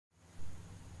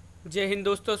जय हिंद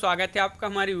दोस्तों, स्वागत है आपका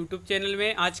हमारे यूट्यूब चैनल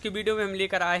में। आज की वीडियो में हम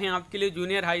लेकर आए हैं आपके लिए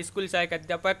जूनियर हाई स्कूल सहायक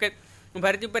अध्यापक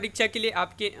भर्ती परीक्षा के लिए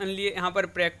आपके लिए यहाँ पर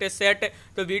प्रैक्टिस सेट।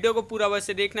 तो वीडियो को पूरा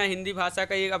अवश्य देखना। हिंदी भाषा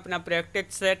का ये अपना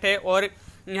प्रैक्टिस सेट है और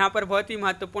यहाँ पर बहुत ही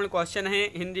महत्वपूर्ण क्वेश्चन है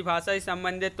हिंदी भाषा से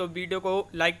संबंधित। तो वीडियो को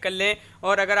लाइक कर लें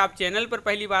और अगर आप चैनल पर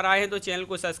पहली बार आए हैं तो चैनल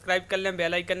को सब्सक्राइब कर लें,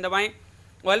 बेल आइकन दबाएं,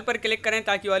 ऑल पर क्लिक करें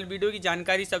ताकि ऑल वीडियो की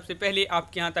जानकारी सबसे पहले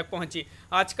आपके यहाँ तक पहुँचे।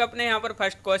 आज का अपने यहाँ पर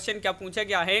फर्स्ट क्वेश्चन क्या पूछा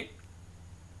गया है,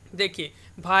 देखिए,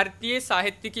 भारतीय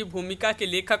साहित्य की भूमिका के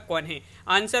लेखक कौन है।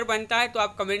 आंसर बनता है तो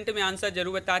आप कमेंट में आंसर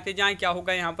जरूर बताते जाएं। क्या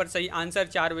होगा यहाँ पर सही आंसर,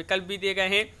 4 विकल्प भी दिए गए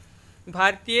हैं।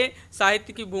 भारतीय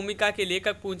साहित्य की भूमिका के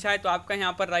लेखक पूछा है तो आपका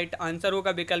यहाँ पर राइट आंसर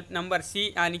होगा विकल्प नंबर सी,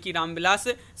 यानी कि रामविलास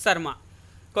शर्मा।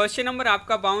 क्वेश्चन नंबर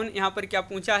आपका 52 यहाँ पर क्या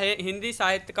पूछा है, हिंदी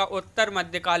साहित्य का उत्तर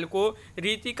मध्यकाल को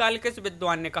रीतिकाल किस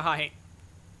विद्वान ने कहा है।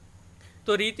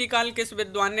 तो रीतिकाल किस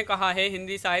विद्वान ने कहा है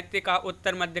हिंदी साहित्य का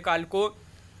उत्तर मध्यकाल को,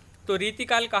 तो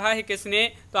रीतिकाल कहा है किसने,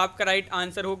 तो आपका राइट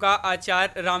आंसर होगा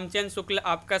आचार्य रामचंद्र शुक्ल,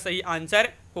 आपका सही आंसर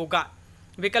होगा।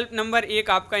 विकल्प नंबर 1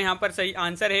 आपका यहाँ पर सही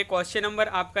आंसर है। क्वेश्चन नंबर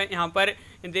आपका यहाँ पर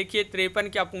देखिए 53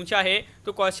 क्या पूछा है,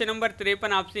 तो क्वेश्चन नंबर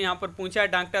 53 आपसे यहाँ पर पूछा है,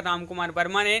 डॉक्टर रामकुमार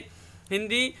वर्मा ने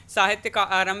हिंदी साहित्य का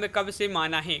आरंभ कब से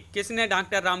माना है। किसने,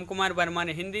 डॉक्टर रामकुमार वर्मा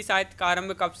ने हिंदी साहित्य का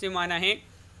आरंभ कब से माना है।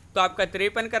 तो आपका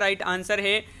 53 का राइट आंसर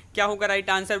है, क्या होगा राइट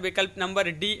आंसर, विकल्प नंबर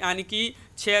डी, यानी कि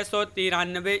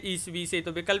 693 ईस्वी से।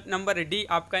 तो विकल्प नंबर डी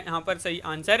आपका यहाँ पर सही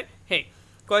आंसर है।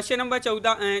 क्वेश्चन नंबर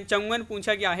 54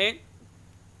 पूछा गया है,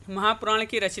 महापुराण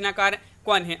के रचनाकार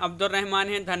कौन है। अब्दुल रहमान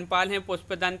हैं, धनपाल हैं,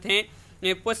 पुष्पदंत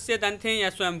हैं, पुष्यदंत हैं या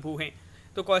स्वयंभू हैं।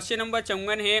 तो क्वेश्चन नंबर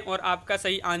 54 है और आपका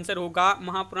सही आंसर होगा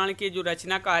महापुराण के जो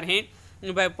रचनाकार हैं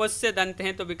वह पुष्यदंत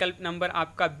हैं। तो विकल्प नंबर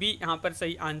आपका बी यहाँ पर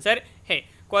सही आंसर है।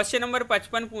 क्वेश्चन नंबर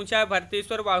 55 पूछा है,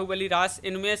 भरतेश्वर बाहुबली रास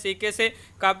इनमें से किस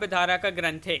काव्य धारा का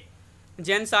ग्रंथ है।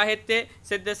 जैन साहित्य,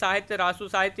 सिद्ध साहित्य, रासु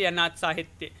साहित्य या नाथ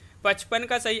साहित्य। 55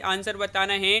 का सही आंसर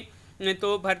बताना है,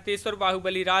 तो भरतेश्वर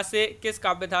बाहुबली रास किस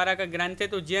काव्य धारा का ग्रंथ है।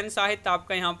 तो जैन साहित्य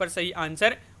आपका यहाँ पर सही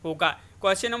आंसर होगा।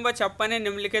 क्वेश्चन नंबर 56 है,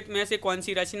 निम्नलिखित में से कौन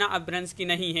सी रचना अपभ्रंश की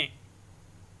नहीं है।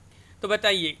 तो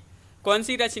बताइए कौन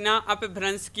सी रचना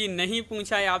अपभ्रंश की नहीं,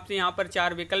 पूछा है आपसे। यहाँ पर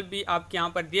 4 विकल्प भी आपके यहाँ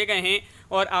पर दिए गए हैं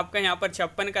और आपका यहाँ पर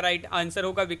 56 का राइट आंसर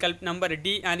होगा विकल्प नंबर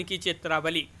डी, यानी कि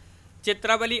चित्रावली।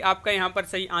 चित्रावली आपका यहाँ पर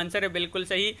सही आंसर है, बिल्कुल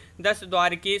सही। 10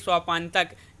 द्वार के सोपान तक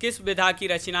किस विधा की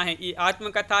रचना है। ये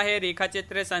आत्मकथा है, रेखा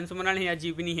चित्र, संस्मरण है या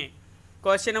जीवनी है।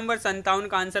 क्वेश्चन नंबर 57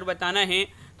 का आंसर बताना है,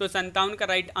 तो 57 का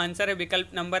राइट आंसर है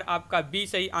विकल्प नंबर आपका बी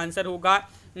सही आंसर होगा,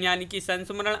 यानी कि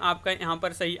संस्मरण आपका यहाँ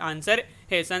पर सही आंसर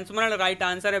है। संस्मरण राइट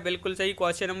आंसर है, बिल्कुल सही।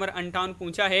 क्वेश्चन नंबर 58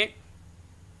 पूछा है,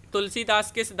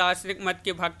 तुलसीदास किस दार्शनिक मत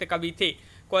के भक्त कवि थे।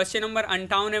 क्वेश्चन नंबर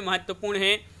 58 है, महत्वपूर्ण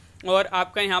है और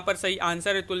आपका यहाँ पर सही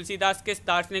आंसर है, तुलसीदास किस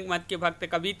दार्शनिक मत के भक्त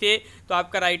कवि थे। तो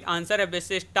आपका राइट आंसर है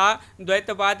विशिष्टा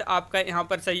द्वैतवाद, आपका यहाँ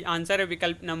पर सही आंसर है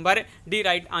विकल्प नंबर डी,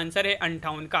 राइट आंसर है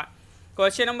 58 का।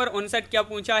 क्वेश्चन नंबर 59 क्या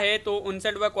पूछा है, तो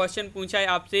 59वां क्वेश्चन पूछा है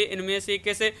आपसे, इनमें से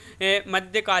किस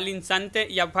मध्यकालीन संत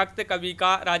या भक्त कवि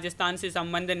का राजस्थान से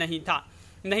संबंध नहीं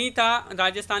था।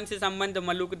 राजस्थान से संबंध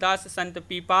मलुकदास, संत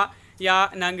पीपा या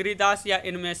नांगरीदास या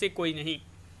इनमें से कोई नहीं।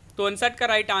 तो 59 का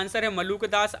राइट आंसर है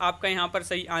मलुकदास, आपका यहाँ पर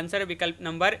सही आंसर है विकल्प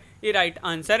नंबर ए, राइट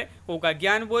आंसर होगा।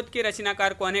 ज्ञानबोध के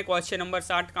रचनाकार कौन है, क्वेश्चन नंबर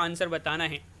 60 का आंसर बताना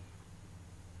है।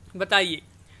 बताइए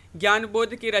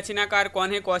ज्ञानबोध के रचनाकार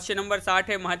कौन है, क्वेश्चन नंबर 60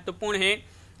 है, महत्वपूर्ण है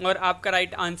और आपका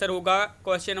राइट आंसर होगा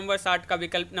क्वेश्चन नंबर 60 का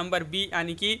विकल्प नंबर बी,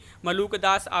 यानी कि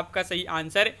मलुकदास, आपका सही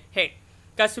आंसर है।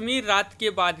 कश्मीर रात के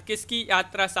बाद किसकी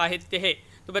यात्रा साहित्य है।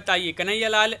 तो बताइए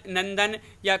कन्हैयालाल नंदन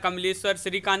या कमलेश्वर,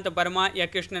 श्रीकांत वर्मा या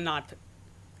कृष्णनाथ।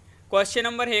 क्वेश्चन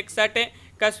नंबर 61,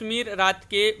 कश्मीर रात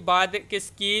के बाद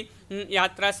किसकी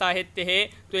यात्रा साहित्य है।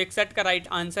 तो 61 का राइट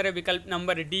आंसर है विकल्प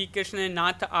नंबर डी,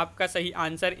 कृष्णनाथ, आपका सही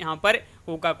आंसर यहाँ पर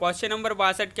होगा। क्वेश्चन नंबर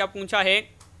 62 क्या पूछा है,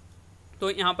 तो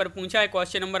यहाँ पर पूछा है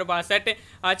क्वेश्चन नंबर 62,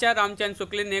 आचार्य रामचंद्र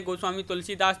शुक्ल ने गोस्वामी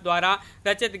तुलसीदास द्वारा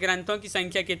रचित ग्रंथों की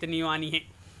संख्या कितनी मानी है।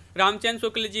 रामचंद्र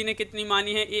शुक्ल जी ने कितनी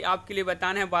मानी है, ये आपके लिए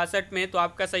बताना है 62 में। तो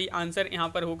आपका सही आंसर यहाँ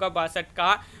पर होगा 62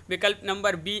 का विकल्प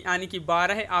नंबर बी, यानी कि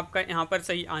 12 है, आपका यहाँ पर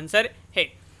सही आंसर है।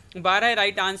 12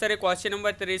 राइट आंसर है। क्वेश्चन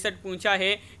नंबर 63 पूछा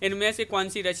है, इनमें से कौन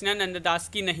सी रचना नंददास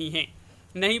की नहीं है।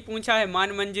 नहीं पूछा है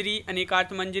मान मंजरी,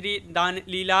 अनेकार्थ मंजरी, दान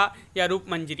लीला या रूप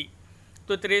मंजरी।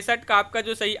 तो 63 का आपका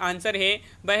जो सही आंसर है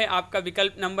वह है आपका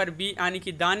विकल्प नंबर बी, यानी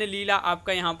कि दान लीला,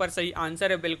 आपका यहाँ पर सही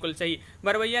आंसर है, बिल्कुल सही।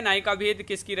 बरवैया नायिका भेद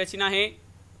किसकी रचना है।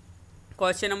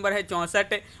 क्वेश्चन नंबर है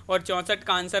 64 और 64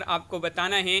 का आंसर आपको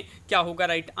बताना है, क्या होगा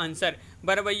राइट आंसर।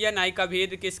 बरवैया नायिका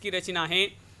भेद किसकी रचना है।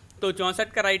 तो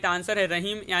 64 का राइट आंसर है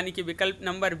रहीम, यानी कि विकल्प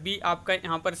नंबर बी आपका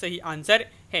यहाँ पर सही आंसर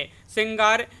है।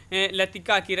 श्रृंगार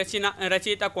लतिका की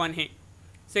रचयिता कौन है।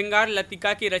 श्रृंगार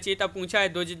लतिका की रचयिता पूछा है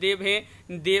ध्वजदेव है,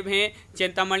 देव है,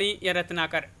 चिंतामणि या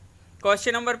रत्नाकर।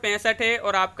 क्वेश्चन नंबर 65 है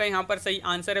और आपका यहाँ पर सही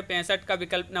आंसर है 65 का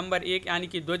विकल्प नंबर 1 यानी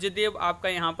कि ध्वजदेव आपका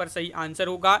यहाँ पर सही आंसर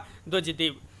होगा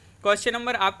ध्वजदेव। क्वेश्चन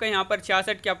नंबर आपका यहाँ पर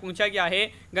 66 क्या पूछा गया है,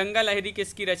 गंगा लहरी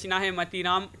किसकी रचना है,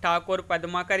 मतीराम, ठाकुर,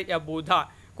 पद्माकर या बोधा।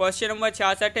 क्वेश्चन नंबर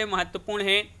 66 है, महत्वपूर्ण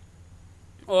है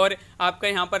और आपका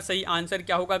यहाँ पर सही आंसर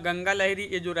क्या होगा, गंगा लहरी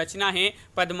ये जो रचना है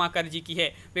पद्माकर जी की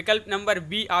है। विकल्प नंबर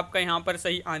बी आपका यहाँ पर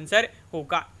सही आंसर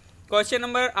होगा। क्वेश्चन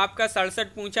नंबर आपका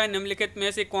 67 पूछा है निम्नलिखित में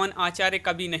से कौन आचार्य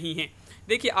कवि नहीं है।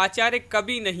 देखिए आचार्य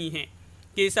कवि नहीं है,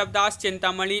 केशवदास,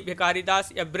 चिंतामणि,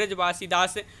 भिखारीदास या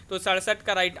ब्रजवासीदास। तो 67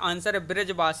 का राइट आंसर है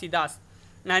ब्रजवासीदास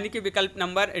यानी कि विकल्प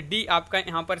नंबर डी आपका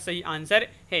यहाँ पर सही आंसर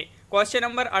है। क्वेश्चन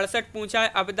नंबर 68 पूछा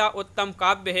है अबदा उत्तम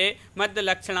काव्य है, मध्य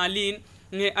लक्षणालीन,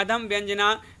 अधम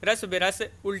व्यंजना, रस विरस,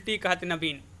 उल्टी कहत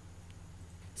नवीन।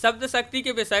 शब्द शक्ति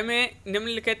के विषय में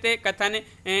निम्नलिखित कथन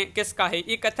किसका है,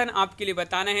 ये कथन आपके लिए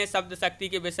बताना है। शब्द शक्ति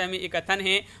के विषय में ये कथन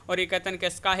है और ये कथन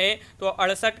किसका है, तो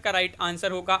 68 का राइट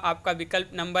आंसर होगा आपका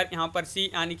विकल्प नंबर यहाँ पर सी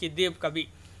यानी कि देव कवि।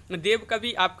 देव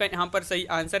कवि आपका यहाँ पर सही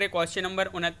आंसर है। क्वेश्चन नंबर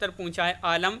 69 पूछा है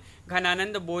आलम,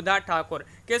 घनानंद, बोधा, ठाकुर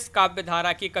किस काव्य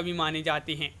धारा के कवि माने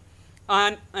जाते हैं।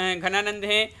 घनानंद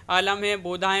हैं, आलम है,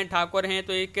 बोधा हैं, ठाकुर हैं,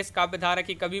 तो ये किस काव्य धारा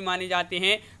के कवि माने जाते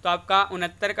हैं। तो आपका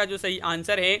 69 का जो सही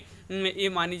आंसर है ये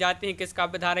माने जाते हैं किस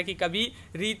काव्य धारा की कवि,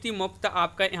 रीति मुक्त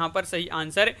आपका यहाँ पर सही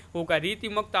आंसर होगा। रीति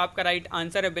मुक्त आपका राइट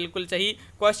आंसर है, बिल्कुल सही।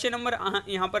 क्वेश्चन नंबर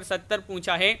यहाँ पर 70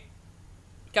 पूछा है,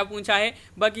 क्या पूछा है,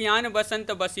 बगियान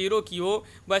बसंत बसेरो कियो,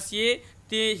 बस ये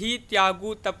ते ही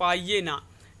त्यागू तपाइये ना,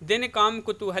 दिन काम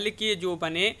कुतूहल किए जो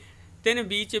बने, तिन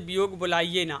बीच वियोग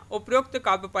बुलाइए ना। उपरोक्त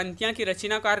काव्य पंक्तियां की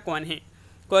रचनाकार कौन है।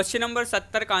 क्वेश्चन नंबर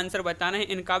 70 का आंसर बताना है,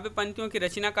 इन काव्य पंक्तियों की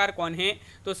रचनाकार कौन है।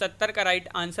 तो 70 का राइट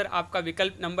आंसर आपका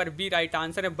विकल्प नंबर बी राइट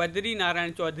आंसर है, बद्री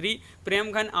नारायण चौधरी,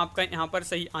 प्रेमघन आपका यहाँ पर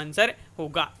सही आंसर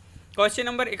होगा। क्वेश्चन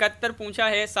नंबर 71 पूछा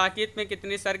है साकेत में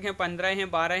कितने सर्ग हैं, 15 हैं,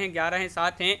 12 हैं, 11 हैं,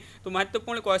 7 हैं। तो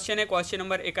महत्वपूर्ण क्वेश्चन है क्वेश्चन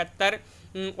नंबर 71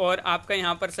 और आपका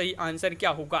यहाँ पर सही आंसर क्या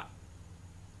होगा।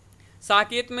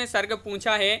 साकेत में सर्ग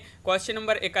पूछा है क्वेश्चन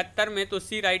नंबर 71 में, तो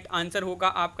सी राइट आंसर होगा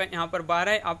आपका यहाँ पर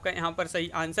 12 है, आपका यहाँ पर सही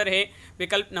आंसर है।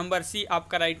 विकल्प नंबर सी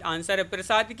आपका राइट आंसर है।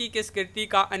 प्रसाद की किस कृति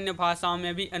का अन्य भाषाओं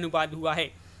में भी अनुवाद हुआ है।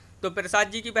 तो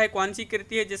प्रसाद जी की वह कौन सी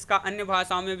कृति है जिसका अन्य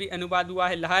भाषाओं में भी अनुवाद हुआ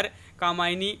है, लहर,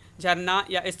 कामायनी, झरना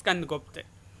या स्कंदगुप्त।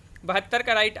 72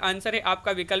 का राइट आंसर है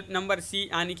आपका विकल्प नंबर सी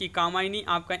यानी कि कामायनी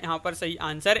आपका यहाँ पर सही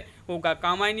आंसर होगा।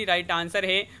 कामायनी राइट आंसर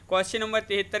है। क्वेश्चन नंबर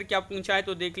 73 क्या पूछा है,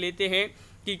 तो देख लेते हैं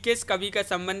कि किस कवि का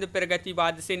संबंध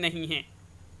प्रगतिवाद से नहीं है।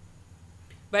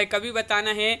 वह कवि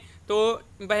बताना है, तो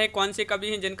वह कौन से कवि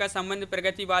हैं जिनका संबंध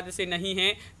प्रगतिवाद से नहीं है।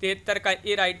 73 का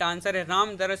ए राइट आंसर है,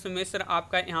 रामदरस मिश्र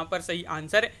आपका यहाँ पर सही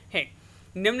आंसर है।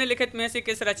 निम्नलिखित में से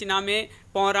किस रचना में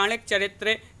पौराणिक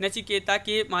चरित्र नचिकेता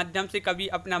के माध्यम से कवि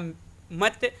अपना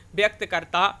मत व्यक्त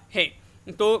करता है।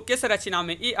 तो किस रचना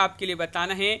में, ये आपके लिए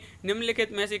बताना है।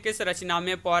 निम्नलिखित में से किस रचना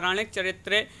में पौराणिक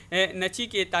चरित्र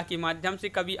नचिकेता के माध्यम से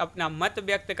कवि अपना मत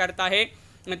व्यक्त करता है।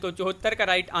 तो 74 का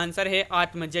राइट आंसर है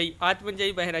आत्मजयी।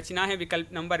 आत्मजयी वह रचना है, विकल्प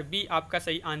नंबर बी आपका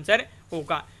सही आंसर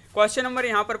होगा। क्वेश्चन नंबर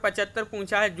यहाँ पर 75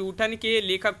 पूछा है जूठन के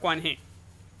लेखक कौन है।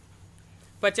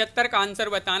 75 का आंसर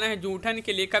बताना है, जूठन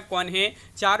के लेखक कौन है।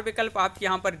 4 विकल्प आपके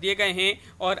यहाँ पर दिए गए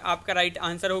हैं और आपका राइट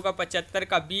आंसर होगा 75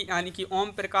 का बी यानी कि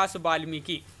ओम प्रकाश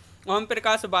वाल्मीकि। ओम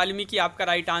प्रकाश वाल्मीकि आपका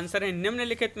राइट आंसर है।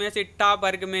 निम्नलिखित में से टा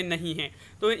वर्ग में नहीं है,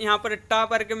 तो यहाँ पर टा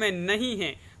वर्ग में नहीं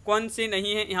है, कौन से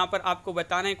नहीं है यहाँ पर आपको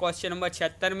बताना है। क्वेश्चन नंबर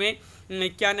 76 में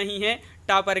क्या नहीं है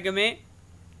टा वर्ग में,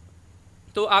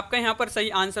 तो आपका यहाँ पर सही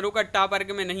आंसर होगा टा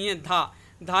वर्ग में नहीं है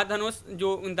धाधनुष,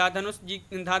 जो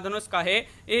धाधनुष का है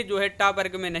ये जो है टा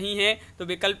वर्ग में नहीं है। तो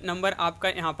विकल्प नंबर आपका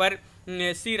यहाँ पर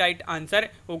सी राइट आंसर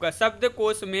होगा।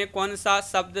 शब्दकोश में कौन सा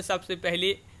शब्द सबसे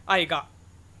पहले आएगा।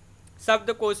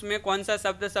 शब्दकोश में कौन सा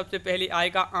शब्द सबसे पहले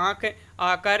आएगा, आंख,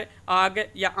 आकर, आग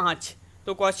या आँच।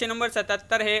 तो क्वेश्चन नंबर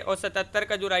 77 है और 77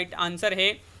 का जो राइट आंसर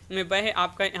है वह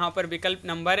आपका यहाँ पर विकल्प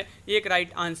नंबर 1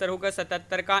 राइट आंसर होगा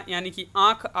 77 का, यानी कि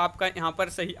आंख आपका यहाँ पर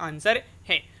सही आंसर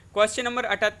है। क्वेश्चन नंबर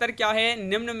 78 क्या है,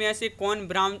 निम्न में से कौन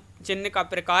विराम चिन्ह का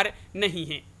प्रकार नहीं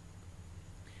है।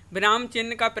 विराम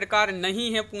चिन्ह का प्रकार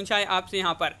नहीं है पूछा है आपसे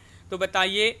यहाँ पर, तो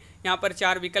बताइए। यहाँ पर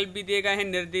 4 विकल्प भी दिए गए हैं,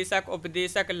 निर्देशक,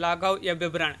 उपदेशक, लाघव या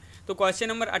विवरण। तो क्वेश्चन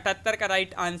नंबर 78 का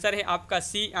राइट आंसर है आपका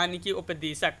सी यानी कि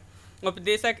उपदेशक।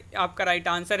 उपदेशक आपका राइट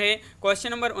आंसर है।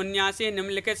 क्वेश्चन नंबर 79,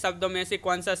 निम्नलिखित शब्दों में से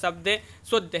कौन सा शब्द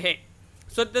शुद्ध है।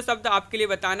 शुद्ध शब्द आपके लिए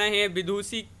बताना है।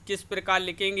 विदुषी किस प्रकार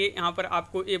लिखेंगे यहाँ पर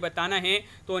आपको ये बताना है।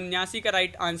 तो 79 का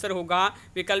राइट आंसर होगा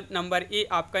विकल्प नंबर ए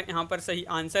आपका यहाँ पर सही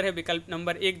आंसर है। विकल्प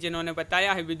नंबर 1 जिन्होंने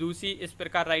बताया है विदुषी, इस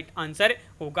प्रकार राइट आंसर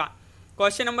होगा।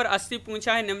 क्वेश्चन नंबर 80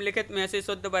 पूछा है निम्नलिखित में से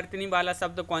शुद्ध वर्तनी वाला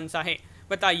शब्द कौन सा है।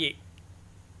 बताइए।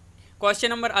 क्वेश्चन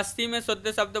नंबर 80 में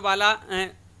शुद्ध शब्द वाला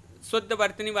शुद्ध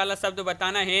वर्तनी वाला शब्द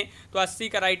बताना है, तो 80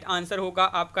 का राइट आंसर होगा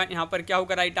आपका यहाँ पर क्या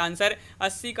होगा राइट आंसर,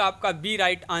 80 का आपका बी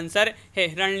राइट आंसर है।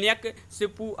 हिरण्यक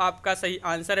शिपु आपका सही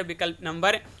आंसर है, विकल्प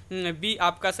नंबर बी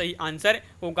आपका सही आंसर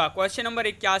होगा। क्वेश्चन नंबर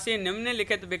 81,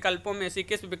 निम्नलिखित विकल्पों में से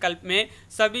किस विकल्प में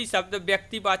सभी शब्द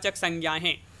व्यक्तिवाचक संज्ञा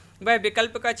हैं। वह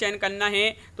विकल्प का चयन करना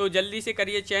है, तो जल्दी से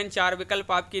करिए चयन। 4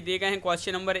 विकल्प आपके दिए गए हैं।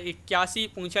 क्वेश्चन नंबर 81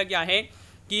 पूछा गया है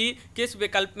कि किस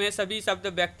विकल्प में सभी शब्द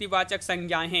व्यक्तिवाचक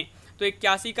संज्ञाएं हैं, तो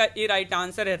 81 का ए राइट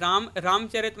आंसर है राम,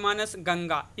 रामचरितमानस,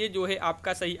 गंगा, ये जो है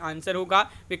आपका सही आंसर होगा,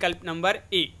 विकल्प नंबर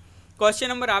ए। क्वेश्चन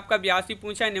नंबर आपका 82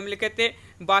 पूछा है, निम्नलिखित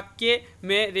वाक्य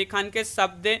में रेखांकित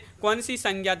शब्द कौन सी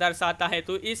संज्ञा दर्शाता है,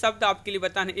 तो ये शब्द आपके लिए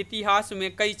बताना। इतिहास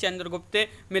में कई चंद्रगुप्त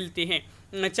मिलते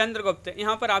हैं। चंद्रगुप्त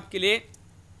यहाँ पर आपके लिए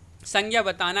संज्ञा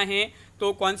बताना है,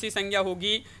 तो कौन सी संज्ञा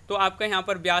होगी, तो आपका यहाँ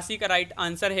पर 82 का राइट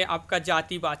आंसर है आपका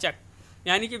जातिवाचक,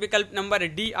 यानी कि विकल्प नंबर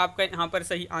डी आपका यहाँ पर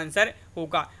सही आंसर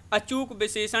होगा। अचूक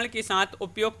विशेषण के साथ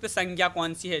उपयुक्त संज्ञा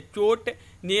कौन सी है, चोट,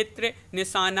 नेत्र,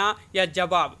 निशाना या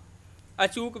जवाब।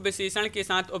 अचूक विशेषण के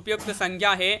साथ उपयुक्त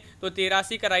संज्ञा है, तो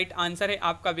 83 का राइट आंसर है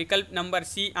आपका विकल्प नंबर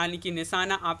सी, यानी कि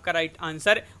निशाना आपका राइट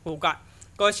आंसर होगा।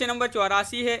 क्वेश्चन नंबर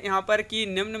 84 है यहाँ पर कि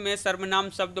निम्न में सर्वनाम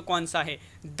शब्द कौन सा है,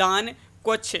 दान,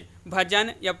 कुछ,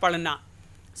 भजन या पढ़ना।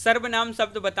 सर्वनाम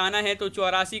शब्द बताना है, तो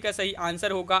 84 का सही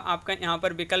आंसर होगा आपका यहाँ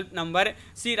पर विकल्प नंबर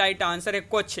सी राइट आंसर है,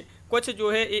 कुछ। कुछ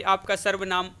जो है ये आपका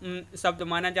सर्वनाम शब्द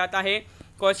माना जाता है।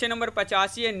 क्वेश्चन नंबर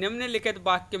 85 है, निम्नलिखित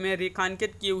वाक्य में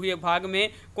रेखांकित किए हुए भाग में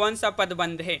कौन सा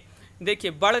पदबंध है।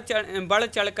 देखिए, बढ़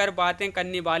चढ़कर बातें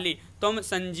करने वाली तुम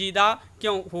संजीदा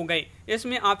क्यों हो गए,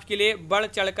 इसमें आपके लिए बढ़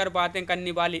चढ़कर बातें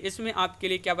करने वाली, इसमें आपके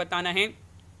लिए क्या बताना है,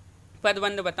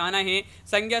 पदबंध बताना है,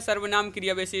 संज्ञा, सर्वनाम,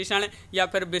 क्रिया विशेषण या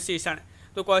फिर विशेषण।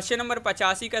 तो क्वेश्चन नंबर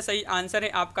 85 का सही आंसर है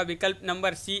आपका विकल्प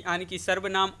नंबर सी, यानी कि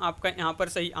सर्वनाम आपका यहाँ पर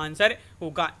सही आंसर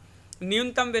होगा।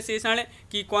 न्यूनतम विशेषण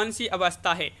की कौन सी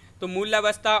अवस्था है, तो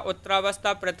मूलावस्था,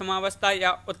 उत्तरावस्था, प्रथमावस्था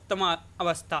या उत्तमा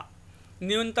अवस्था।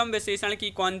 न्यूनतम विशेषण की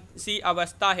कौन सी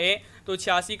अवस्था है, तो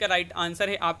 86 का राइट आंसर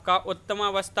है आपका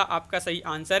उत्तमावस्था आपका सही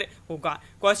आंसर होगा।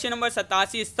 क्वेश्चन नंबर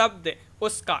 87, शब्द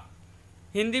उसका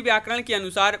हिंदी व्याकरण के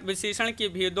अनुसार विशेषण के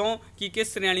भेदों की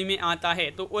किस श्रेणी में आता है,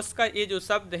 तो उसका ये जो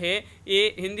शब्द है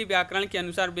ये हिंदी व्याकरण के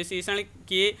अनुसार विशेषण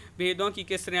के भेदों की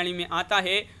किस श्रेणी में आता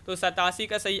है, तो 87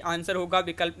 का सही आंसर होगा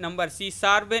विकल्प नंबर सी,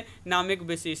 सार्वनामिक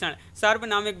विशेषण।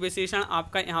 सार्वनामिक विशेषण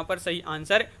आपका यहाँ पर सही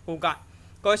आंसर होगा।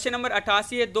 क्वेश्चन नंबर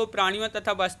 88 है, दो प्राणियों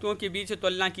तथा वस्तुओं के बीच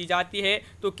तुलना की जाती है,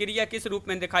 तो क्रिया किस रूप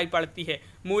में दिखाई पड़ती है,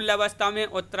 मूल अवस्था में,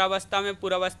 उत्तरावस्था में,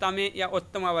 पूर्वावस्था में या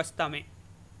उत्तम अवस्था में।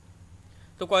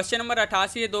 तो क्वेश्चन नंबर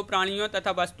 88 है, दो प्राणियों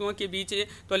तथा वस्तुओं के बीच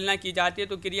तुलना की जाती है,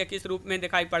 तो क्रिया किस रूप में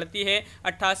दिखाई पड़ती है।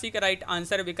 88 का राइट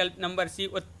आंसर विकल्प नंबर सी,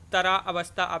 उत्तरा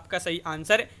अवस्था आपका सही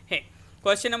आंसर है।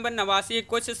 क्वेश्चन नंबर 89,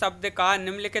 कुछ शब्द का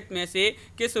निम्नलिखित में से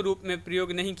किस रूप में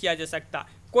प्रयोग नहीं किया जा सकता।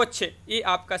 कुछ ये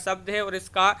आपका शब्द है और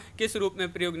इसका किस रूप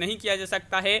में प्रयोग नहीं किया जा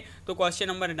सकता है, तो क्वेश्चन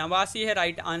नंबर 89 है,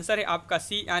 राइट आंसर है आपका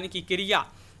सी, यानी कि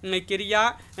क्रिया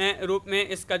रूप में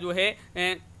इसका जो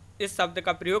है इस शब्द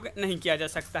का प्रयोग नहीं किया जा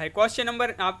सकता है। क्वेश्चन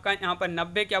नंबर आपका यहाँ पर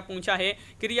 90 क्या पूछा है,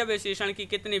 क्रिया विशेषण की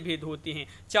कितने भेद होते हैं,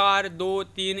 4, 2,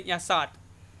 3 या 7।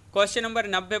 क्वेश्चन नंबर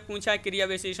 90 पूछा है क्रिया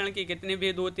विशेषण के कितने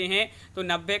भेद होते हैं, तो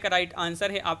 90 का राइट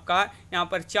आंसर है आपका यहाँ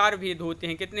पर 4 भेद होते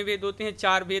हैं। कितने भेद होते हैं,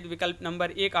 4 भेद, विकल्प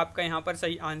नंबर 1 आपका यहाँ पर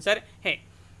सही आंसर है।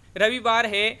 रविवार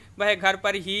है वह घर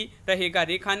पर ही रहेगा,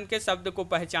 रेखांकित शब्द को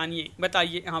पहचानिए।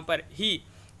 बताइए यहाँ पर ही,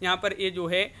 यहाँ पर ये जो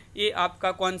है ये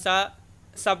आपका कौन सा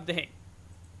शब्द है,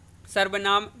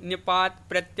 सर्वनाम, निपात,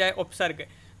 प्रत्यय, उपसर्ग।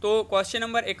 तो क्वेश्चन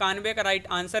नंबर 91 का राइट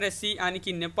आंसर है सी, यानी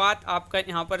कि निपात आपका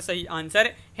यहाँ पर सही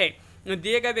आंसर है।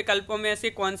 दिए गए विकल्पों में से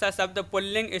कौन सा शब्द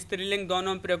पुल्लिंग स्त्रीलिंग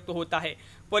दोनों में प्रयुक्त होता है,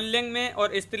 पुल्लिंग में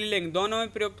और स्त्रीलिंग दोनों में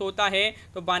प्रयुक्त होता है,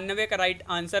 तो 92 का राइट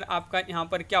आंसर आपका यहाँ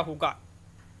पर क्या होगा।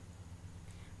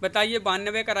 बताइए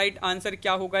 92 का राइट आंसर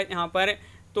क्या होगा यहाँ पर,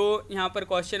 तो यहाँ पर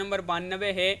क्वेश्चन नंबर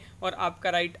 92 है और आपका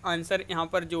राइट आंसर यहाँ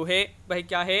पर जो है वह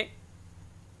क्या है,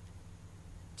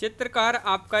 चित्रकार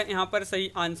आपका यहाँ पर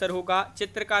सही आंसर होगा।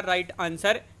 चित्रकार राइट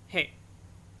आंसर है,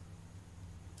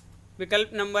 विकल्प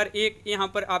नंबर 1 यहाँ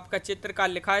पर आपका चित्रकार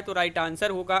लिखा है तो राइट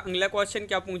आंसर होगा। अगला क्वेश्चन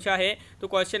क्या पूछा है, तो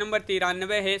क्वेश्चन नंबर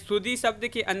 93 है, सुधी शब्द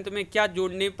के अंत में क्या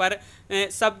जोड़ने पर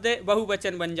शब्द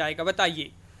बहुवचन बन जाएगा।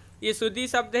 बताइए ये सुधी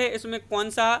शब्द है, इसमें कौन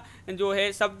सा जो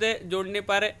है शब्द जोड़ने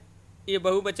पर ये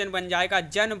बहुवचन बन जाएगा,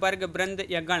 जन, वर्ग, वृंद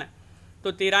या गण।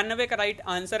 तो 93 का राइट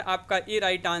आंसर आपका ये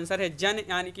राइट आंसर है जन,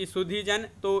 यानी कि सुधी जन,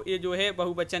 तो ये जो है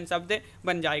बहुवचन शब्द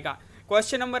बन जाएगा।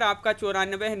 क्वेश्चन नंबर आपका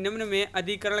 94 है, निम्न में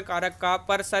अधिकरण कारक का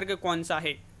परसर्ग कौन सा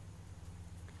है।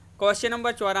 क्वेश्चन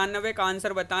नंबर 94 का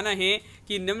आंसर बताना है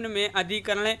कि निम्न में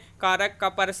अधिकरण कारक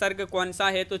का परसर्ग कौन सा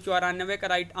है। तो 94 का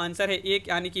राइट आंसर है 1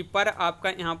 यानी कि पर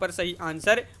आपका यहाँ पर सही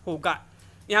आंसर होगा।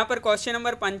 यहाँ पर क्वेश्चन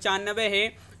नंबर 95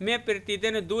 है, मैं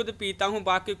प्रतिदिन दूध पीता हूँ,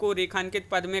 वाक्य को रेखांकित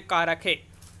पद में कारक है,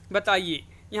 बताइए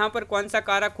यहाँ पर कौन सा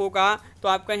कारक होगा। तो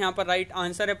आपका यहाँ पर राइट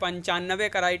आंसर है 95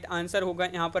 का राइट आंसर होगा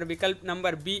यहाँ पर विकल्प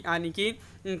नंबर बी यानी कि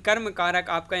कर्म कारक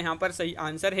आपका यहाँ पर सही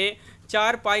आंसर है।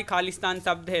 4 पाई खालिस्तान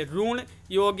शब्द है ऋण,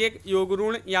 यौगिक, योग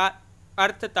ऋण या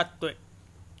अर्थ तत्व।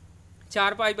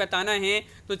 4 पाई बताना है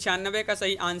तो 96 का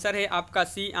सही आंसर है आपका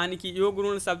सी यानी कि योग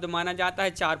ऋण शब्द माना जाता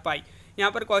है 4 पाई।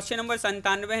 यहाँ पर क्वेश्चन नंबर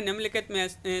 97 है, निम्नलिखित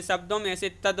में शब्दों में से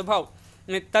तद्भव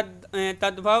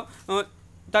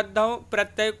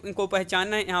प्रत्यय को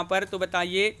पहचानना है यहाँ पर, तो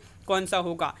बताइए कौन सा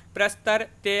होगा। प्रस्तर,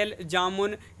 तेल,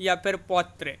 जामुन या फिर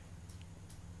पौत्र।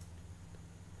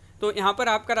 तो यहाँ पर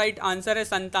आपका राइट आंसर है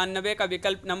 97 का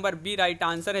विकल्प नंबर बी राइट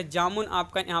आंसर है, जामुन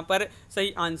आपका यहाँ पर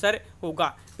सही आंसर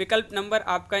होगा। विकल्प नंबर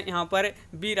आपका यहाँ पर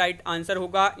बी राइट आंसर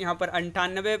होगा। यहाँ पर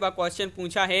 98वां क्वेश्चन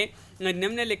पूछा है,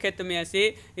 निम्नलिखित में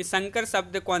से संकर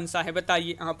शब्द कौन सा है,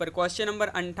 बताइए। यहाँ पर क्वेश्चन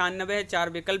नंबर 98 है,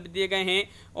 4 विकल्प दिए गए हैं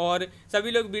और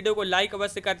सभी लोग वीडियो को लाइक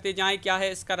अवश्य करते जाएं। क्या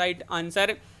है इसका राइट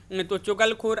आंसर, तो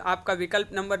चुगलखोर आपका विकल्प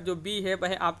नंबर जो बी है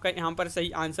वह आपका यहाँ पर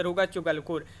सही आंसर होगा,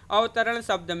 चुगलखोर। अवतरण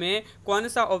शब्द में कौन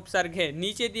सा उपसर्ग है,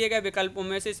 नीचे दिए गए विकल्पों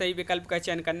में से सही विकल्प का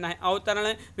चयन करना है।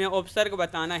 अवतरण में उपसर्ग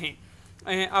बताना है,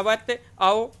 अवत,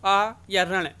 अव, आ या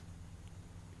रण।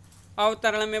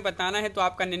 अवतरण में बताना है तो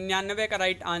आपका 99 का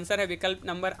राइट आंसर है, विकल्प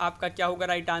नंबर आपका क्या होगा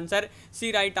राइट आंसर,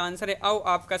 सी राइट आंसर है, अव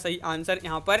आपका सही आंसर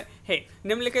यहाँ पर है।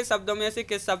 निम्नलिखित शब्दों में से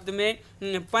किस शब्द में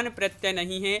पन प्रत्यय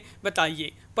नहीं है,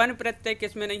 बताइए। पन प्रत्यय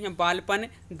किस में नहीं है, बालपन,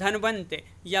 धनवंत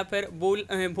या फिर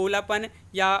भोलापन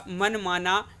या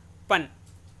मनमानापन।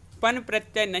 पन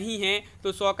प्रत्यय नहीं है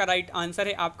तो 100 का राइट आंसर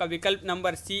है आपका विकल्प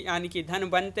नंबर सी यानी कि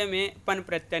धनवंत में पन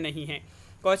प्रत्यय नहीं है।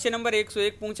 क्वेश्चन नंबर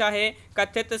 101 पूछा है,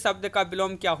 कथित शब्द का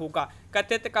विलोम क्या होगा।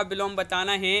 कथित का विलोम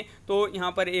बताना है तो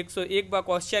यहाँ पर 101वां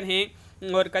क्वेश्चन है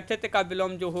और कथित का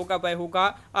विलोम जो होगा वह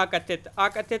होगा अकथित।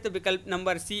 अकथित विकल्प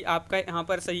नंबर सी आपका यहाँ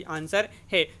पर सही आंसर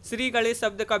है। श्री गणेश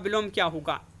शब्द का विलोम क्या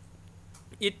होगा,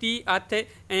 इति, अथ,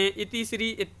 इति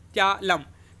श्री, इत्यालम।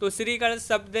 तो श्रीगण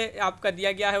शब्द आपका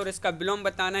दिया गया है और इसका विलोम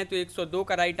बताना है तो 102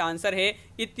 का राइट आंसर है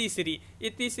इति श्री।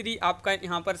 इति श्री आपका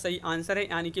यहाँ पर सही आंसर है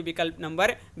यानी कि विकल्प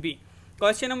नंबर बी।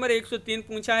 क्वेश्चन नंबर 103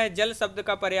 पूछा है, जल शब्द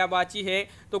का पर्यायवाची है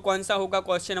तो कौन सा होगा।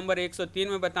 क्वेश्चन नंबर 103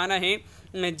 में बताना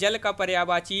है जल का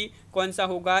पर्यायवाची कौन सा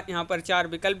होगा। यहाँ पर 4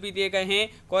 विकल्प भी दिए गए हैं।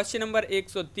 क्वेश्चन नंबर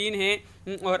 103 है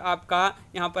और आपका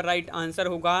यहाँ पर राइट आंसर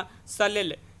होगा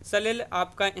सलिल। सलिल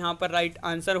आपका यहाँ पर राइट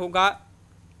आंसर होगा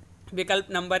विकल्प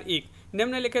नंबर 1।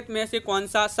 निम्नलिखित में से कौन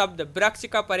सा शब्द वृक्ष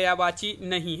का पर्यायवाची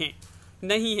नहीं है,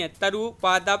 नहीं है, तरु,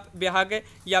 पादप, विहग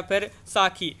या फिर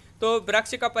साखी। तो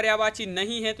वृक्ष का पर्यायवाची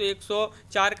नहीं है तो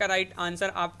 104 का राइट आंसर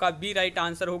आपका बी राइट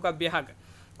आंसर होगा, विहग।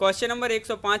 क्वेश्चन नंबर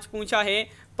 105 पूछा है,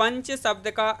 पंच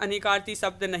शब्द का अनिकार्ती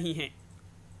शब्द नहीं है।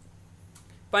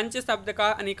 पंच शब्द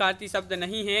का अनिकार्ती शब्द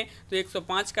नहीं है तो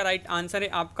 105 का राइट आंसर है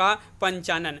आपका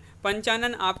पंचानन।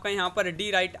 पंचानन आपका यहाँ पर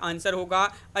डी राइट आंसर होगा।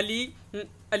 अली,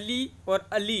 अली और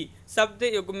अली शब्द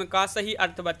युग्म का सही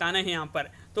अर्थ बताना है यहाँ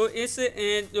पर। तो इस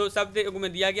जो शब्द युग्म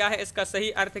दिया गया है इसका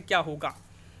सही अर्थ क्या होगा।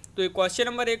 तो क्वेश्चन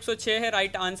नंबर 106 है,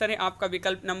 राइट आंसर है आपका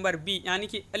विकल्प नंबर बी यानी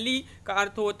कि अली का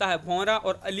अर्थ होता है भौरा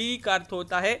और अली का अर्थ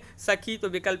होता है सखी। तो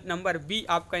विकल्प नंबर बी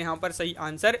आपका यहाँ पर सही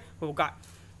आंसर होगा।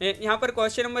 यहाँ पर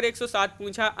क्वेश्चन नंबर 107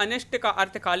 पूछा, अनिष्ट का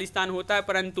अर्थ खालिस्तान होता है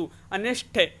परंतु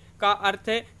अनिष्ट का अर्थ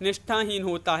निष्ठाहीन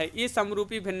होता है। ये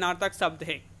समरूपी भिन्नार्थक शब्द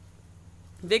है।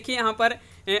 देखिए यहाँ पर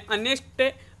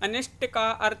अनिष्ट का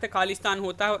अर्थ खालिस्तान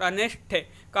होता है और अनिष्ट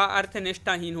का अर्थ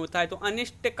निष्ठाहीन होता है। तो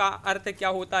अनिष्ट का अर्थ क्या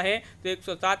होता है तो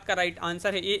 107 का राइट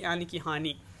आंसर है ए यानी कि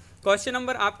हानि। क्वेश्चन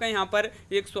नंबर आपका यहाँ पर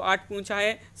 108 पूछा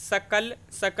है, सकल,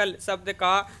 सकल शब्द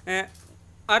का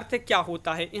अर्थ क्या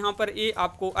होता है। यहाँ पर ए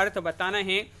आपको अर्थ बताना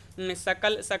है,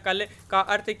 सकल, सकल का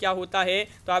अर्थ क्या होता है।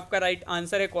 तो आपका राइट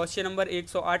आंसर है क्वेश्चन नंबर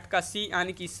 108 का सी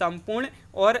यानी कि संपूर्ण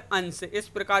और अंश। इस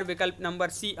प्रकार विकल्प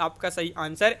नंबर सी आपका सही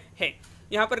आंसर है।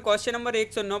 यहाँ पर क्वेश्चन नंबर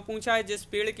 109 पूछा है, जिस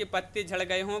पेड़ के पत्ते झड़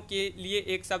गए हों के लिए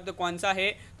एक शब्द कौन सा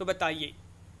है। तो बताइए,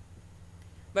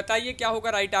 बताइए क्या होगा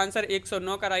राइट आंसर।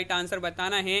 109 का राइट आंसर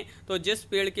बताना है तो जिस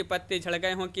पेड़ के पत्ते झड़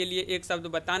गए हों के लिए एक शब्द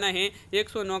बताना है।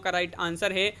 109 का राइट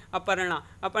आंसर है अपर्णा।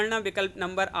 अपर्णा विकल्प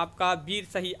नंबर आपका बी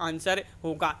सही आंसर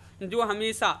होगा। जो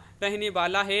हमेशा रहने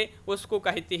वाला है उसको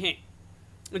कहते हैं,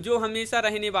 जो हमेशा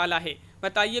रहने वाला है।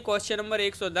 बताइए क्वेश्चन नंबर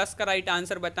 110 का राइट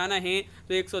आंसर बताना है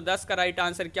तो 110 का राइट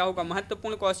आंसर क्या होगा।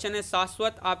 महत्वपूर्ण क्वेश्चन है,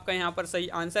 शाश्वत आपका यहाँ पर सही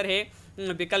आंसर है,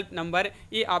 विकल्प नंबर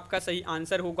ए आपका सही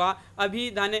आंसर होगा।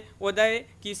 अभिधन उदय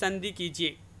की संधि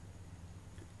कीजिए।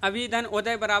 अभिधन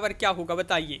उदय बराबर क्या होगा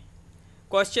बताइए।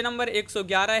 क्वेश्चन नंबर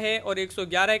 111 है और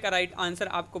 111 का राइट आंसर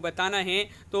आपको बताना है।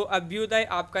 तो अभ्युदय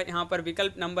आपका यहाँ पर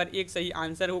विकल्प नंबर 1 सही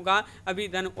आंसर होगा।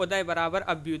 अभिधन उदय बराबर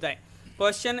अभ्युदय।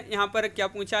 क्वेश्चन यहाँ पर क्या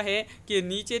पूछा है कि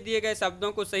नीचे दिए गए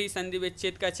शब्दों को सही संधि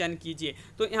विच्छेद का चयन कीजिए।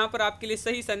 तो यहाँ पर आपके लिए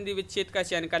सही संधि विच्छेद का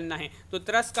चयन करना है। तो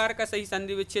तिरस्कार का सही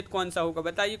संधि विच्छेद कौन सा होगा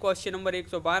बताइए। क्वेश्चन नंबर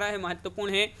 112 है,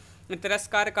 महत्वपूर्ण है।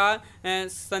 तिरस्कार का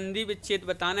संधि विच्छेद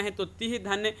बताना है। तो तिह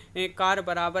धन कार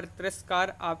बराबर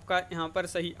तिरस्कार आपका यहाँ पर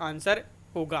सही आंसर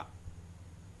होगा।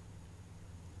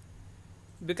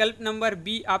 विकल्प नंबर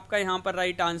बी आपका यहाँ पर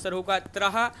राइट आंसर होगा।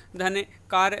 त्रह धन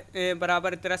कार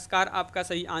बराबर तिरस्कार आपका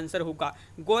सही आंसर होगा।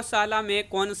 गौशाला में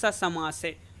कौन सा समास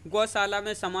है? गौशाला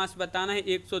में समास बताना है।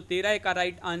 113 का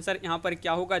राइट आंसर यहाँ पर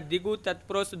क्या होगा? द्विगु,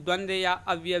 तत्पुरुष, द्वंद्व या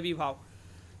अवयवी भाव।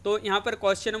 तो यहाँ पर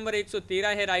क्वेश्चन नंबर 113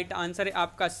 है, राइट आंसर है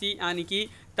आपका सी यानी कि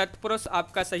तत्पुरुष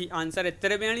आपका सही आंसर है।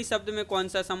 त्रिवेणी शब्द में कौन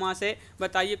सा समास है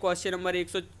बताइए। क्वेश्चन नंबर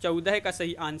 114 का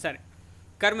सही आंसर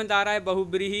कर्मधारय,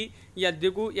 बहुब्रीहि या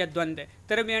द्विगु या द्वंद्व।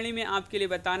 त्रिवेणी में आपके लिए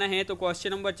बताना है। तो क्वेश्चन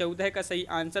नंबर 14 का सही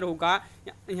आंसर होगा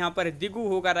यहाँ पर द्विगु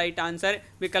होगा राइट आंसर।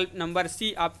 विकल्प नंबर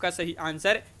सी आपका सही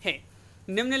आंसर है।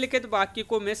 निम्नलिखित वाक्य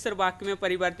को मिश्र वाक्य में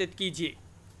परिवर्तित कीजिए।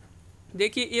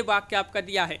 देखिए ये वाक्य आपका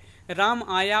दिया है, राम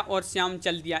आया और श्याम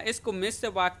चल दिया। इसको मिश्र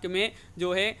वाक्य में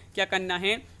जो है क्या करना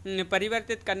है,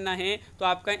 परिवर्तित करना है। तो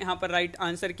आपका यहाँ पर राइट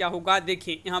आंसर क्या होगा?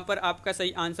 देखिए यहाँ पर आपका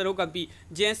सही आंसर होगा बी,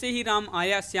 जैसे ही राम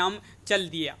आया श्याम चल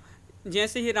दिया।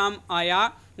 जैसे ही राम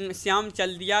आया श्याम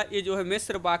चल दिया, ये जो है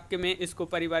मिश्र वाक्य में इसको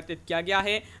परिवर्तित किया गया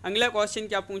है। अगला क्वेश्चन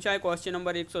क्या पूछा है? क्वेश्चन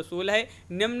नंबर 116 है,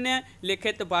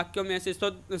 निम्नलिखित वाक्यों में से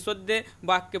शुद्ध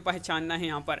वाक्य पहचानना है।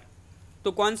 यहाँ पर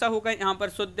तो कौन सा होगा यहाँ पर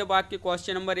शुद्ध वाक्य?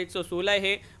 क्वेश्चन नंबर 116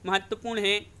 है, महत्वपूर्ण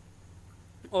है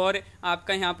और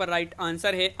आपका यहाँ पर राइट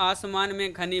आंसर है। आसमान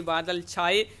में घने बादल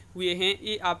छाए हुए हैं,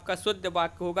 ये आपका शुद्ध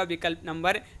वाक्य होगा। विकल्प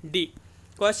नंबर डी।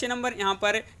 क्वेश्चन नंबर यहाँ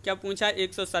पर क्या पूछा है?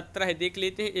 117 है, देख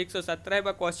लेते हैं। 117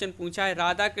 का क्वेश्चन पूछा है,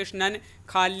 राधा कृष्णन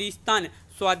खालिस्तान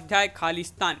स्वाध्याय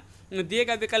खालिस्तान। दिए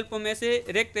गए विकल्पों में से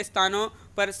रिक्त स्थानों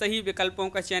पर सही विकल्पों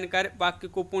का चयन कर वाक्य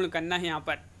को पूर्ण करना है। यहाँ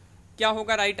पर क्या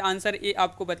होगा राइट आंसर, ये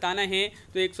आपको बताना है।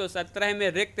 तो 117 में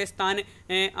रिक्त स्थान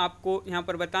आपको यहाँ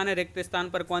पर बताना है, रिक्त स्थान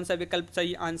पर कौन सा विकल्प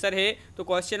सही आंसर है। तो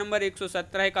क्वेश्चन नंबर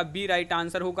 117 का बी राइट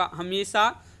आंसर होगा, हमेशा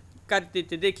करते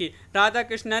थे। देखिए राधा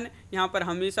कृष्णन यहाँ पर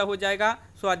हमेशा हो जाएगा,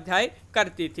 स्वाध्याय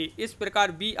करते थे। इस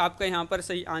प्रकार बी आपका यहाँ पर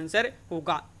सही आंसर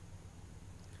होगा।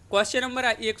 क्वेश्चन नंबर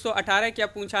 118 क्या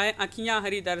पूछा है? अखियाँ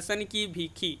हरि दर्शन की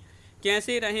भीखी,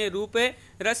 कैसे रहें रूप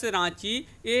रस रांची,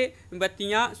 ये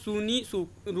बत्तियाँ सूनी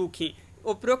रूखी।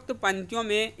 उपरोक्त पंक्तियों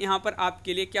में यहाँ पर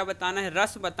आपके लिए क्या बताना है?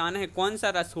 रस बताना है, कौन सा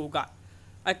रस होगा?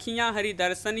 अखियाँ हरि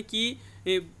दर्शन की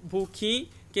भूखी,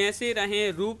 कैसे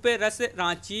रहें रूप रस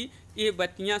रांची, ये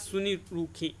बत्तियाँ सूनी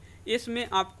रूखी। इसमें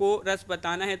आपको रस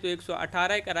बताना है। तो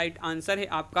 118 का राइट आंसर है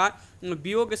आपका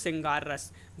वियोग श्रृंगार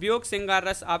रस। वियोग श्रृंगार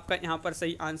रस आपका यहाँ पर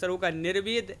सही आंसर होगा।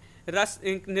 निर्वेद रस,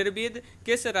 निर्वेद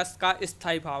किस रस का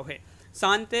स्थायी भाव है?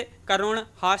 शांत, करुण,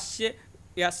 हास्य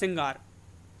या श्रृंगार।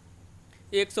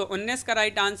 119 का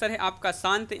राइट आंसर है आपका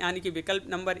शांत यानी कि विकल्प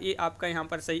नंबर ए आपका यहाँ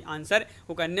पर सही आंसर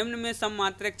होगा। निम्न में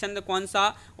सममात्रक छंद कौन सा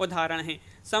उदाहरण है?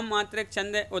 सममात्रक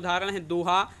छंद उदाहरण है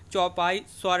दोहा, चौपाई,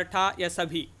 स्वरठा या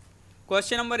सभी।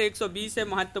 क्वेश्चन नंबर 120 है,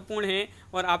 महत्वपूर्ण है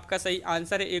और आपका सही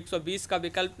आंसर है 120 का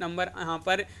विकल्प नंबर यहाँ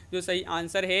पर जो सही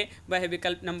आंसर है वह है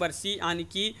विकल्प नंबर सी यानी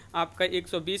कि आपका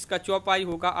 120 का चौपाई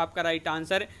होगा आपका राइट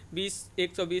आंसर।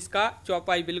 120 का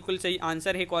चौपाई बिल्कुल सही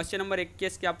आंसर है। क्वेश्चन नंबर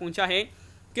 21 क्या पूछा है?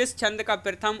 किस छंद का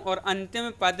प्रथम और अंतिम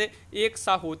पद एक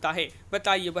सा होता है?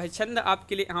 बताइए वह छंद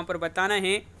आपके लिए यहाँ पर बताना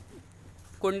है।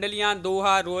 कुंडलियाँ,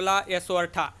 दोहा, रोला या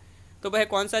सोरठा। तो वह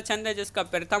कौन सा छंद है जिसका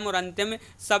प्रथम और अंतिम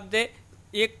शब्द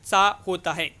एक सा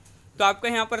होता है? तो आपका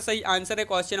यहाँ पर सही आंसर है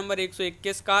क्वेश्चन नंबर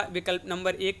 121 का विकल्प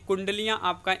नंबर 1 कुंडलियाँ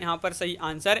आपका यहाँ पर सही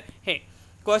आंसर है।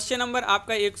 क्वेश्चन नंबर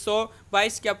आपका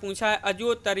 122 क्या पूछा है?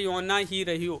 अजो तरियोना ही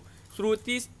रहियो,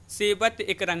 श्रुति सेबत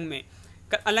एक रंग में।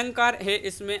 अलंकार है,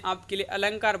 इसमें आपके लिए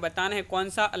अलंकार बताना है, कौन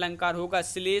सा अलंकार होगा?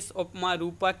 श्लेष, उपमा,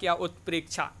 रूपक या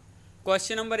उत्प्रेक्षा।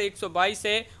 क्वेश्चन नंबर 122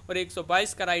 है और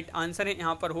 122 का राइट आंसर है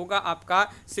यहाँ पर होगा आपका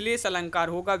श्लेष अलंकार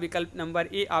होगा। विकल्प नंबर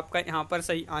ए आपका यहाँ पर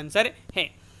सही आंसर है।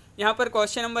 यहाँ पर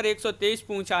क्वेश्चन नंबर 123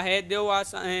 पूछा है,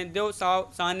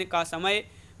 देवसान का समय,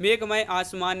 मेघमय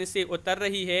आसमान से उतर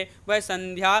रही है, वह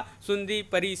संध्या सुंदी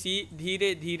परी सी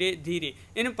धीरे धीरे धीरे।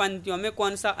 इन पंक्तियों में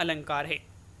कौन सा अलंकार है?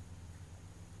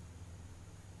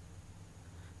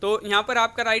 तो यहाँ पर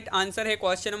आपका राइट आंसर है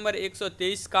क्वेश्चन नंबर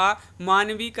 123 का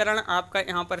मानवीकरण आपका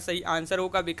यहाँ पर सही आंसर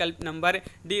होगा। विकल्प नंबर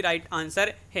डी राइट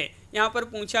आंसर है। यहाँ पर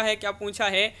पूछा है, क्या पूछा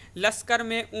है? लश्कर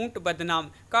में ऊंट बदनाम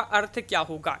का अर्थ क्या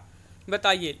होगा?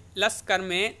 बताइए लश्कर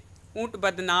में ऊंट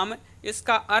बदनाम,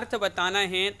 इसका अर्थ बताना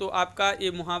है। तो आपका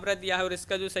ये मुहावरा दिया है और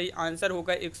इसका जो सही आंसर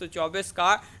होगा 124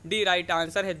 का डी राइट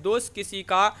आंसर है। दोस्त किसी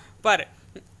का पर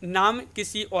नाम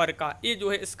किसी और का, ये जो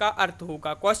है इसका अर्थ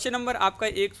होगा। क्वेश्चन नंबर आपका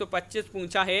 125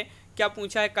 पूछा है। क्या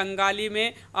पूछा है? कंगाली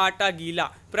में आटा गीला,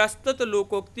 प्रस्तुत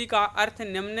लोकोक्ति का अर्थ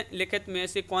निम्नलिखित में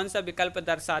से कौन सा विकल्प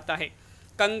दर्शाता है?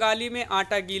 कंगाली में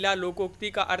आटा गीला लोकोक्ति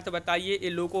का अर्थ बताइए। ये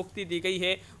लोकोक्ति दी गई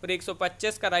है और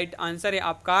 125 का राइट आंसर है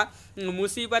आपका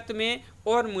मुसीबत में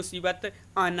और मुसीबत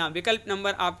आना। विकल्प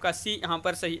नंबर आपका सी यहाँ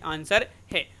पर सही आंसर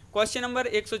है। क्वेश्चन नंबर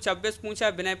 126 पूछा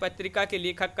है। विनय पत्रिका के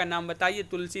लेखक का नाम बताइए।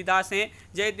 तुलसीदास हैं,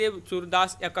 जयदेव,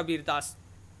 सूरदास या कबीरदास?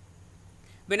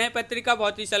 विनय पत्रिका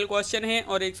बहुत ही सरल क्वेश्चन है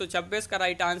और 126 का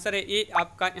राइट आंसर है। ये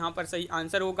आपका यहाँ पर सही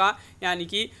आंसर होगा, यानी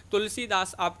कि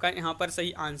तुलसीदास आपका यहाँ पर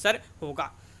सही आंसर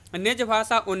होगा। निज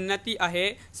भाषा उन्नति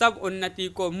आहे, सब उन्नति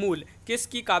को मूल,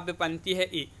 किसकी काव्य पंक्ति है?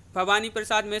 ए भवानी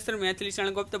प्रसाद मिश्र, मैथिली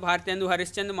शरण गुप्त, भारतेंदु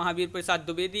हरिश्चंद्र, महावीर प्रसाद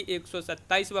द्विवेदी।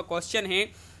 127वां क्वेश्चन है।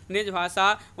 निज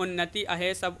भाषा उन्नति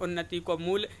आहे, सब उन्नति को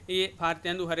मूल, ये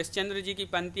भारतेंदु हरिश्चंद्र जी की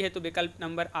पंक्ति है। तो विकल्प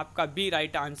नंबर आपका B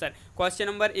right answer. Question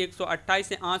number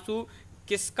 128 है। आंसू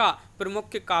किसका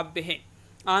प्रमुख काव्य है?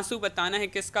 आंसू बताना है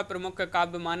किसका प्रमुख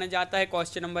काव्य माना जाता है।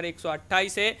 क्वेश्चन नंबर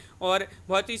 128 है और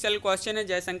बहुत ही सरल क्वेश्चन है।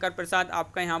 जयशंकर प्रसाद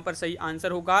आपका यहाँ पर सही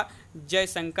आंसर होगा,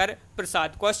 जयशंकर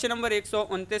प्रसाद। क्वेश्चन नंबर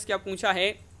 129 क्या पूछा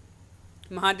है?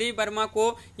 महादेव वर्मा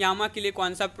को यामा के लिए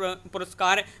कौन सा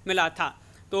पुरस्कार मिला था?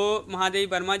 तो महादेव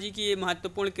वर्मा जी की ये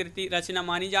महत्वपूर्ण कृति रचना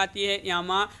मानी जाती है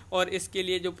यामा, और इसके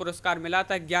लिए जो पुरस्कार मिला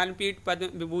था ज्ञानपीठ, पद्म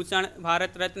विभूषण,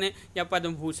 भारत रत्न या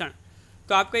पद्म भूषण।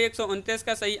 तो आपका 129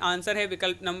 का सही आंसर है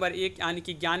विकल्प नंबर 1, यानी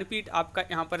कि ज्ञानपीठ आपका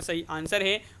यहाँ पर सही आंसर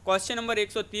है। क्वेश्चन नंबर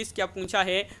 130 क्या पूछा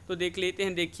है तो देख लेते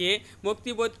हैं। देखिए,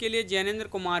 मुक्तिबोध के लिए जैनेन्द्र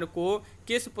कुमार को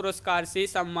किस पुरस्कार से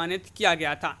सम्मानित किया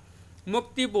गया था?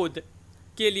 मुक्तिबोध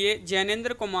के लिए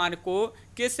जैनेन्द्र कुमार को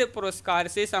किस पुरस्कार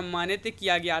से सम्मानित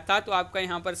किया गया था? तो आपका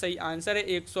यहाँ पर सही आंसर है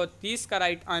 130 का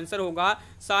राइट आंसर होगा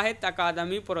साहित्य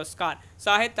अकादमी पुरस्कार।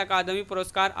 साहित्य अकादमी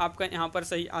पुरस्कार आपका यहाँ पर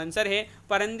सही आंसर है।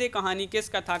 परंदे कहानी किस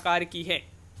कथाकार की है?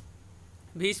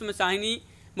 भीष्म साहिनी,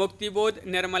 मुक्तिबोध,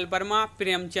 निर्मल वर्मा,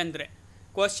 प्रेमचंद्र।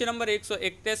 क्वेश्चन नंबर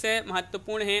 131 है,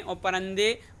 महत्वपूर्ण है। और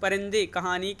परंदे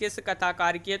कहानी किस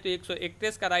कथाकार की है? तो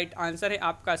 131 का राइट आंसर है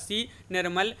आपका सी,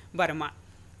 निर्मल वर्मा।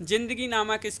 जिंदगी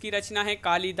नामा किसकी रचना है?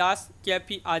 कालिदास,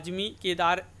 कैफी आजमी,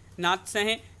 केदारनाथ सह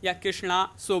या कृष्णा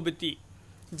सोबती?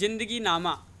 जिंदगी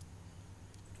नामा,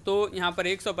 तो यहाँ पर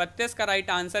 132 का राइट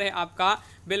आंसर है आपका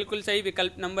बिल्कुल सही,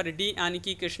 विकल्प नंबर डी, यानी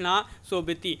कि कृष्णा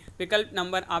सोबती। विकल्प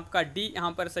नंबर आपका डी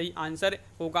यहाँ पर सही आंसर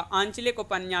होगा। आंचलिक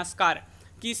उपन्यासकार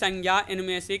की संज्ञा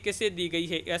इनमें से किसे दी गई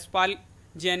है? यशपाल,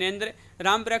 जैनेन्द्र,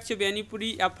 रामवृक्ष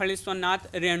बेनीपुरी या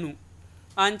फणीश्वरनाथ रेणु?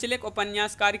 आंचलिक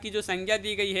उपन्यासकार की जो संज्ञा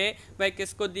दी गई है वह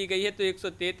किसको दी गई है? तो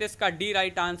 133 का डी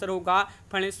राइट आंसर होगा,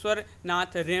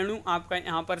 फणीश्वरनाथ रेणु आपका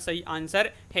यहाँ पर सही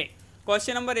आंसर है।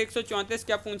 क्वेश्चन नंबर 134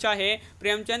 क्या पूछा है?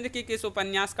 प्रेमचंद के किस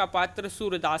उपन्यास का पात्र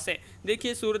सूरदास है?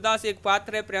 देखिए, सूरदास एक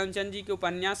पात्र है प्रेमचंद जी के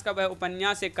उपन्यास का। वह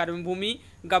उपन्यास है कर्मभूमि,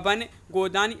 गबन,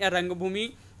 गोदान या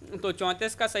रंगभूमि? तो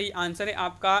 34 का सही आंसर है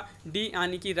आपका डी,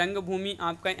 यानी कि रंगभूमि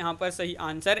आपका यहाँ पर सही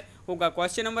आंसर होगा।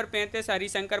 क्वेश्चन नंबर 35,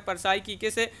 हरिशंकर परसाई की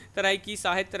किस तरह की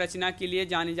साहित्य रचना के लिए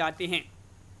जाने जाते हैं?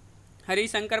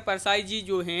 हरिशंकर परसाई जी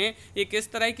जो हैं ये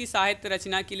किस तरह की साहित्य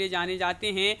रचना के लिए जाने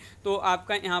जाते हैं? तो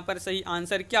आपका यहाँ पर सही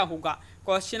आंसर क्या होगा?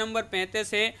 क्वेश्चन नंबर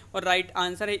 35 है और राइट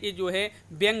आंसर है ये जो है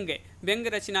व्यंग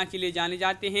रचना के लिए जाने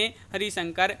जाते हैं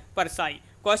हरिशंकर परसाई।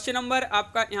 क्वेश्चन नंबर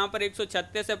आपका यहाँ पर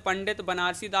 136 है, पंडित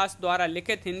बनारसी दास द्वारा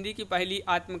लिखित हिंदी की पहली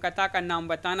आत्मकथा का नाम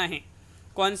बताना है।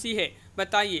 कौन सी है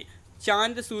बताइए?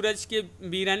 चांद सूरज के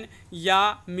बीरन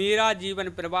या मेरा जीवन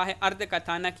प्रवाह है,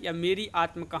 अर्धकथानक या मेरी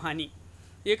आत्मकहानी?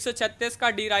 136 का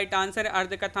डी राइट आंसर है,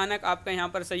 अर्धकथानक आपका यहाँ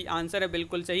पर सही आंसर है,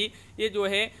 बिल्कुल सही। ये जो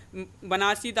है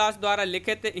बनारसी दास द्वारा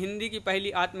लिखित हिंदी की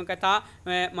पहली आत्मकथा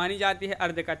मानी जाती है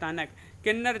अर्धकथानक।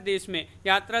 किन्नर देश में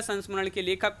यात्रा संस्मरण के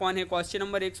लेखक कौन है? क्वेश्चन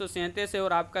नंबर 137 है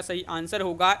और आपका सही आंसर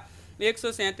होगा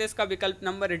 137 का विकल्प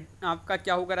नंबर आपका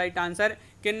क्या होगा राइट आंसर?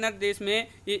 किन्नर देश में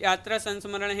ये यात्रा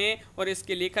संस्मरण है और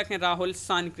इसके लेखक हैं राहुल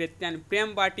सानकृत्यन।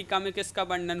 प्रेम वाटिका में किसका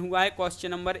वर्णन हुआ है?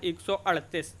 क्वेश्चन नंबर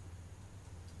 138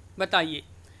 बताइए,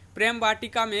 प्रेम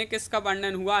वाटिका में किसका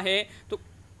वर्णन हुआ है? तो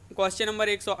क्वेश्चन नंबर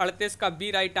 138 का बी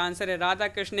राइट आंसर है, राधा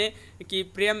कृष्ण की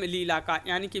प्रेम लीला का,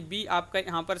 यानी कि बी आपका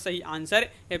यहाँ पर सही आंसर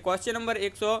है। क्वेश्चन नंबर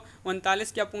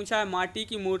 139 क्या पूछा है? माटी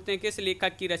की मूर्तें किस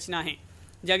लेखक की रचना है?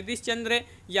 जगदीश चंद्र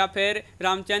या फिर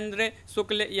रामचंद्र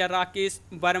शुक्ल या राकेश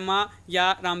वर्मा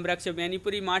या रामवृक्ष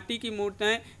बेनीपुरी? माटी की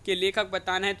मूर्तें के लेखक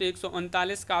बताना है तो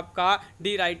 139 का आपका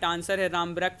डी राइट आंसर है,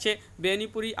 रामवृक्ष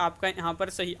बेनीपुरी आपका यहाँ पर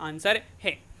सही आंसर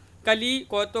है। कली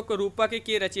कौतुक रूपक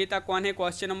के रचयिता कौन है?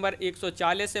 क्वेश्चन नंबर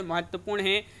 140 है, महत्वपूर्ण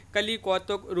है। कली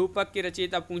कौतुक रूपक के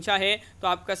रचयिता पूछा है तो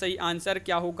आपका सही आंसर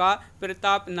क्या होगा?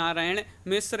 प्रताप नारायण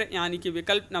मिश्र, यानी कि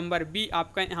विकल्प नंबर बी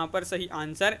आपका यहाँ पर सही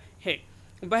आंसर है।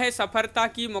 वह सफरता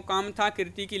की मुकाम था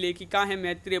कृति की लेखिका है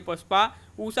मैत्रेय पुष्पा,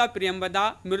 उषा प्रियंवदा,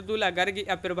 मृदुला गर्ग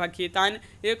या प्रभा खेतान।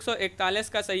 141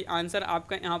 का सही आंसर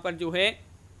आपका यहाँ पर जो है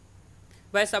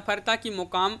वह सफरता की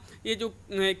मुकाम, ये जो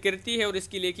कृति है और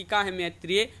इसकी लेखिका है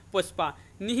मैत्रेय पुष्पा।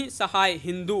 निःसहाय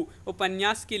हिंदू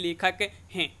उपन्यास के लेखक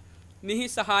हैं।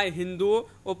 निःसहाय हिंदू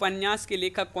उपन्यास के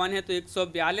लेखक कौन है? तो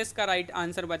 142 का राइट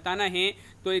आंसर बताना है।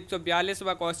 तो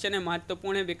 142वां क्वेश्चन है,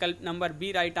 महत्वपूर्ण है, विकल्प नंबर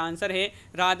बी राइट आंसर है।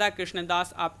 राधा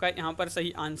कृष्णदास आपका यहाँ पर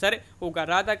सही आंसर होगा।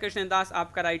 राधा कृष्णदास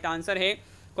आपका राइट आंसर है।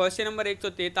 क्वेश्चन नंबर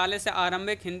 143 है,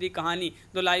 आरंभिक हिंदी कहानी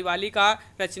दुलाईवाली का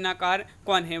रचनाकार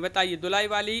कौन है? बताइए,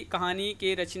 दुलाईवाली कहानी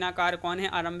के रचनाकार कौन है?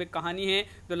 आरंभिक कहानी है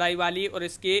दुलाईवाली और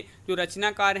इसके जो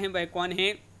रचनाकार हैं वह कौन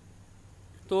है?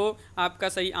 तो आपका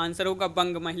सही आंसर होगा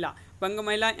बंग महिला। बंग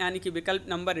महिला यानी कि विकल्प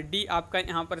नंबर डी आपका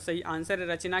यहाँ पर सही आंसर है।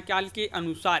 रचना काल के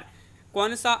अनुसार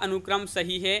कौन सा अनुक्रम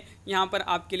सही है, यहाँ पर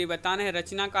आपके लिए बताना है।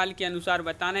 रचना काल के अनुसार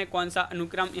बताना है कौन सा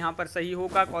अनुक्रम यहाँ पर सही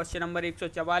होगा। क्वेश्चन नंबर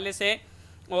 144 है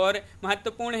और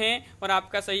महत्वपूर्ण है और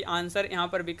आपका सही आंसर यहाँ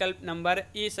पर विकल्प नंबर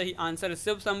ए सही आंसर।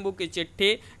 शिव शंभू के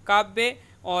चिट्ठे, काव्य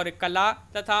और कला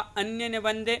तथा अन्य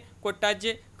निबंध,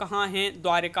 कुटज कहाँ हैं,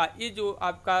 द्वारिका, ये जो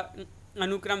आपका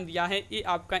अनुक्रम दिया है ये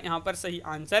आपका यहाँ पर सही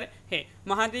आंसर है।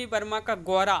 महादेव वर्मा का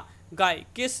गौरा गाय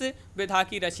किस विधा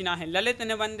की रचना है? ललित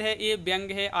निबंध है, ये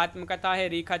व्यंग है, आत्मकथा है,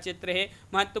 रेखा चित्र है।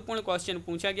 महत्वपूर्ण क्वेश्चन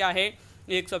पूछा गया है।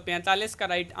 145 का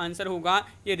राइट आंसर होगा,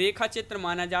 ये रेखा चित्र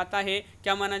माना जाता है।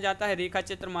 क्या माना जाता है? रेखा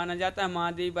चित्र माना जाता है।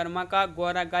 महादेव वर्मा का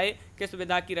गौरा गाय किस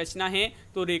विधा की रचना है?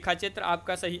 तो रेखा चित्र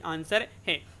आपका सही आंसर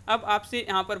है। अब आपसे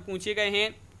यहाँ पर पूछे गए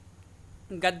हैं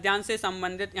गद्यांश से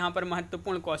संबंधित यहाँ पर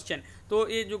महत्वपूर्ण क्वेश्चन। तो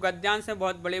ये जो गद्यांश हैं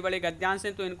बहुत बड़े बड़े गद्यांश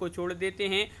हैं तो इनको छोड़ देते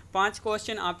हैं। 5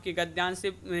 क्वेश्चन आपके गद्यांश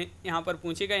से यहाँ पर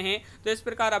पूछे गए हैं। तो इस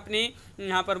प्रकार अपने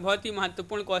यहाँ पर बहुत ही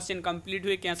महत्वपूर्ण क्वेश्चन कंप्लीट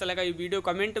हुए। कैसा लगा ये वीडियो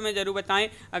कमेंट में जरूर बताएं।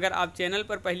 अगर आप चैनल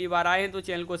पर पहली बार आए हैं तो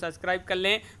चैनल को सब्सक्राइब कर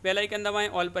लें, बेल आइकन दबाएं,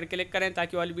 ऑल पर क्लिक करें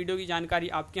ताकि ऑल वीडियो की जानकारी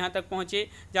आपके यहाँ तक पहुँचे।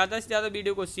 ज़्यादा से ज़्यादा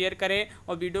वीडियो को शेयर करें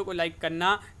और वीडियो को लाइक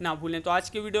करना ना भूलें। तो आज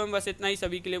के वीडियो में बस इतना ही।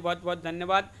 सभी के लिए बहुत बहुत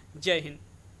धन्यवाद। जय हिंद।